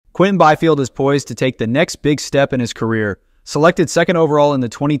Quinton Byfield is poised to take the next big step in his career. Selected second overall in the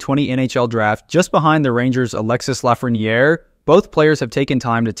 2020 NHL Draft, just behind the Rangers Alexis Lafrenière, both players have taken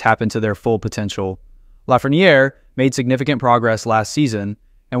time to tap into their full potential. Lafrenière made significant progress last season,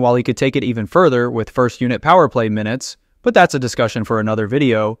 and while he could take it even further with first-unit power play minutes, but that's a discussion for another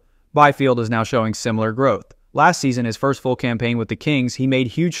video, Byfield is now showing similar growth. Last season, his first full campaign with the Kings, he made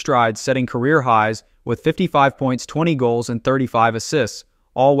huge strides, setting career highs with 55 points, 20 goals, and 35 assists,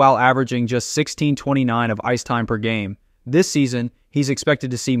 all while averaging just 16.29 of ice time per game. This season, he's expected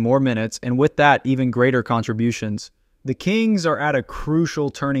to see more minutes, and with that, even greater contributions. The Kings are at a crucial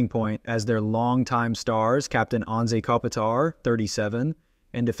turning point as their longtime stars, Captain Anze Kopitar, 37,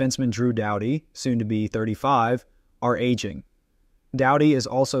 and defenseman Drew Doughty, soon to be 35, are aging. Doughty is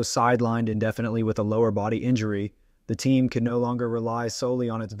also sidelined indefinitely with a lower body injury. The team can no longer rely solely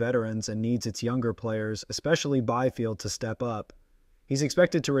on its veterans and needs its younger players, especially Byfield, to step up. He's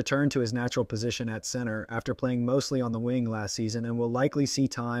expected to return to his natural position at center after playing mostly on the wing last season and will likely see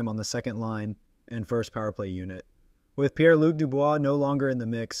time on the second line and first power play unit. With Pierre-Luc Dubois no longer in the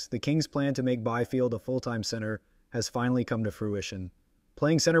mix, the Kings' plan to make Byfield a full-time center has finally come to fruition.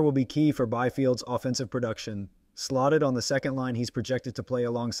 Playing center will be key for Byfield's offensive production. Slotted on the second line, he's projected to play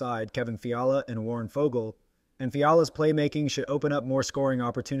alongside Kevin Fiala and Warren Foegele, and Fiala's playmaking should open up more scoring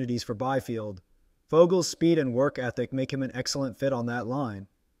opportunities for Byfield. Fogel's speed and work ethic make him an excellent fit on that line.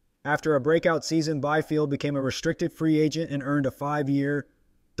 After a breakout season, Byfield became a restricted free agent and earned a 5-year,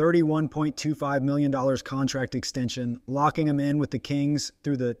 $31.25 million contract extension, locking him in with the Kings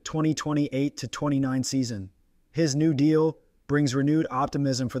through the 2028-29 season. His new deal brings renewed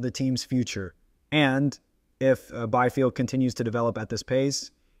optimism for the team's future, and if Byfield continues to develop at this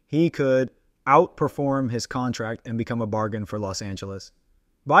pace, he could outperform his contract and become a bargain for Los Angeles.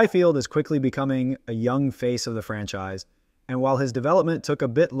 Byfield is quickly becoming a young face of the franchise, and while his development took a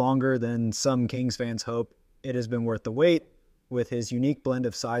bit longer than some Kings fans hope, it has been worth the wait. With his unique blend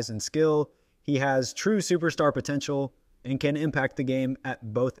of size and skill, he has true superstar potential and can impact the game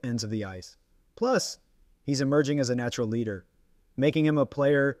at both ends of the ice. Plus, he's emerging as a natural leader, making him a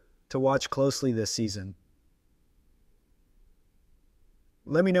player to watch closely this season.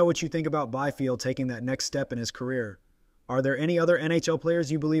 Let me know what you think about Byfield taking that next step in his career. Are there any other NHL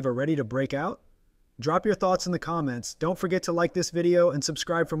players you believe are ready to break out? Drop your thoughts in the comments. Don't forget to like this video and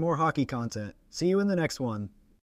subscribe for more hockey content. See you in the next one.